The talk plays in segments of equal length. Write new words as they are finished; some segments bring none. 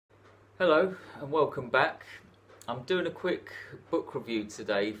Hello and welcome back. I'm doing a quick book review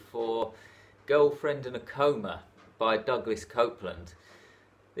today for Girlfriend in a Coma by Douglas Coupland.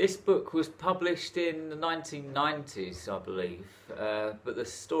 This book was published in the 1990s, I believe, but the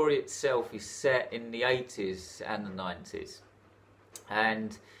story itself is set in the 80s and the 90s.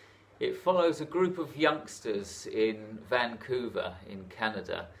 And it follows a group of youngsters in Vancouver in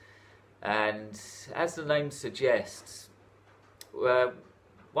Canada. And as the name suggests,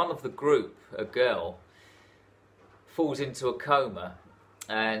 one of the group, a girl, falls into a coma,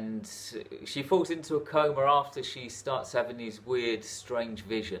 and she falls into a coma after she starts having these weird, strange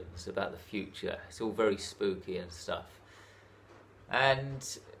visions about the future. It's all very spooky and stuff. And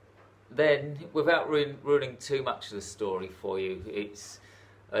then, without ruining too much of the story for you, it's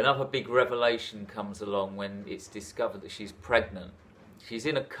another big revelation comes along when it's discovered that she's pregnant. She's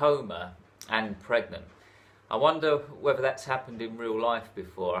in a coma and pregnant. I wonder whether that's happened in real life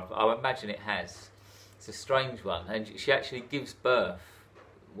before. I imagine it has. It's a strange one. And she actually gives birth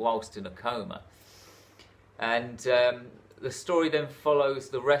whilst in a coma. And the story then follows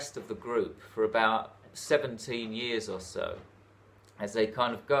the rest of the group for about 17 years or so, as they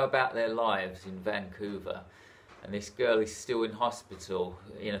kind of go about their lives in Vancouver. And this girl is still in hospital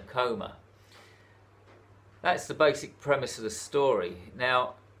in a coma. That's the basic premise of the story.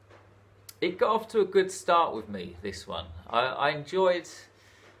 Now, it got off to a good start with me, this one. I enjoyed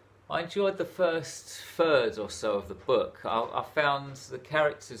the first third or so of the book. I found the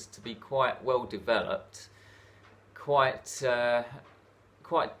characters to be quite well developed, quite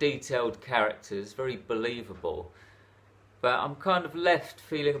detailed characters, very believable. But I'm kind of left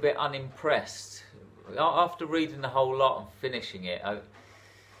feeling a bit unimpressed. After reading the whole lot and finishing it,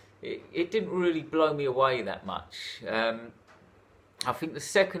 it didn't really blow me away that much. I think the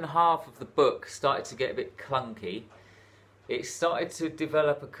second half of the book started to get a bit clunky. It started to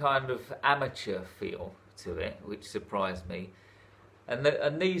develop a kind of amateur feel to it, which surprised me.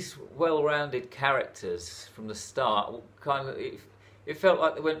 And these well-rounded characters from the start, kind of, it felt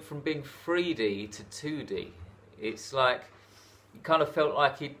like they went from being 3D to 2D. It's like, it kind of felt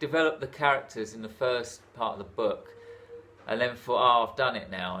like he'd developed the characters in the first part of the book, and then thought, oh, I've done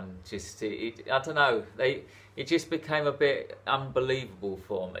it now, and just, I don't know, it just became a bit unbelievable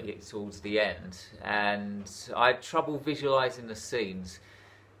for me towards the end, and I had trouble visualising the scenes.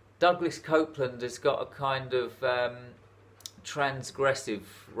 Douglas Coupland has got a kind of transgressive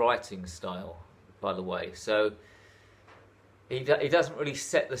writing style, by the way, so he doesn't really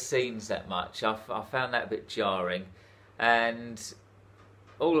set the scenes that much. I found that a bit jarring, and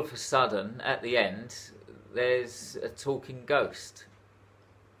all of a sudden, at the end, there's a talking ghost.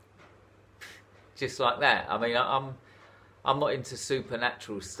 Just like that. I mean, I'm not into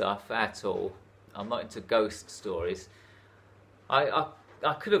supernatural stuff at all. I'm not into ghost stories. I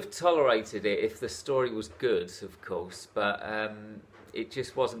could have tolerated it if the story was good, of course, but it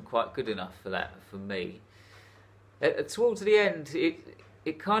just wasn't quite good enough for that for me. Towards the end,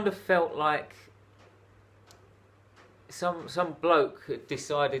 it kind of felt like some bloke had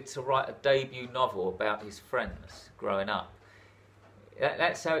decided to write a debut novel about his friends growing up.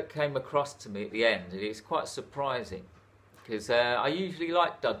 That's how it came across to me at the end, and it's quite surprising, because I usually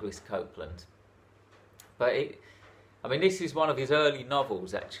like Douglas Coupland, but I mean, this is one of his early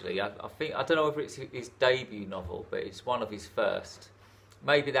novels, actually. I don't know whether it's his debut novel, but it's one of his first.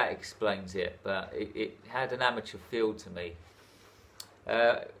 Maybe that explains it, but it had an amateur feel to me.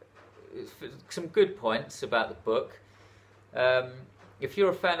 Some good points about the book. If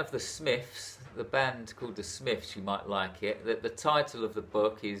you're a fan of the Smiths, the band called the Smiths, you might like it. The title of the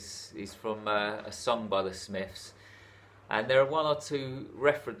book is from a song by the Smiths, and there are one or two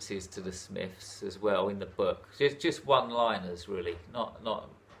references to the Smiths as well in the book. Just one-liners, really.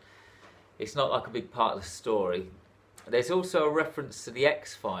 It's not like a big part of the story. There's also a reference to the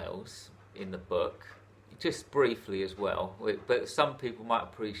X-Files in the book, just briefly as well, but some people might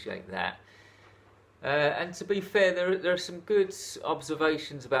appreciate that. And to be fair, there are some good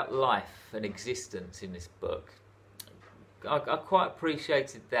observations about life and existence in this book. I quite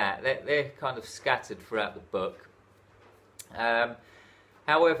appreciated that. They're kind of scattered throughout the book.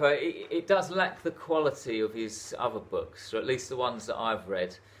 However, it does lack the quality of his other books, or at least the ones that I've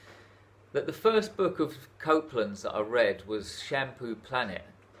read. That the first book of Coupland's that I read was Shampoo Planet.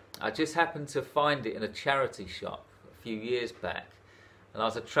 I just happened to find it in a charity shop a few years back, and I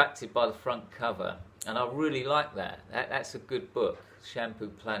was attracted by the front cover. And I really like that. That's a good book, Shampoo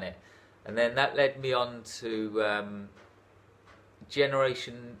Planet. And then that led me on to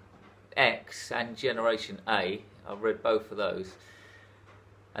Generation X and Generation A. I've read both of those.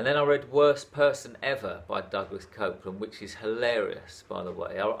 And then I read Worst Person Ever by Douglas Coupland, which is hilarious, by the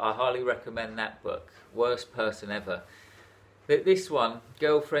way. I highly recommend that book, Worst Person Ever. This one,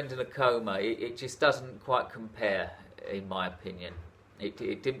 Girlfriend in a Coma, it just doesn't quite compare, in my opinion.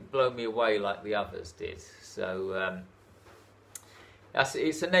 It didn't blow me away like the others did. So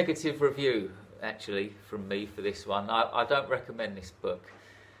it's a negative review, actually, from me for this one. I don't recommend this book.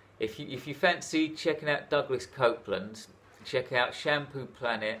 If you fancy checking out Douglas Coupland, check out Shampoo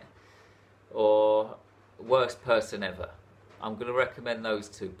Planet or Worst Person Ever. I'm going to recommend those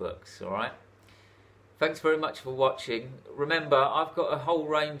two books, alright? Thanks very much for watching. Remember, I've got a whole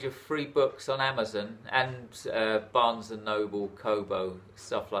range of free books on Amazon and Barnes & Noble, Kobo,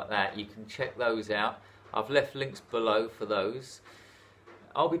 stuff like that. You can check those out. I've left links below for those.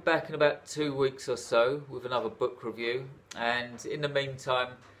 I'll be back in about 2 weeks or so with another book review. And in the meantime,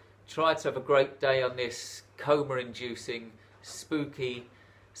 try to have a great day on this coma-inducing, spooky,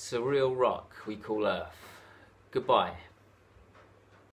 surreal rock we call Earth. Goodbye.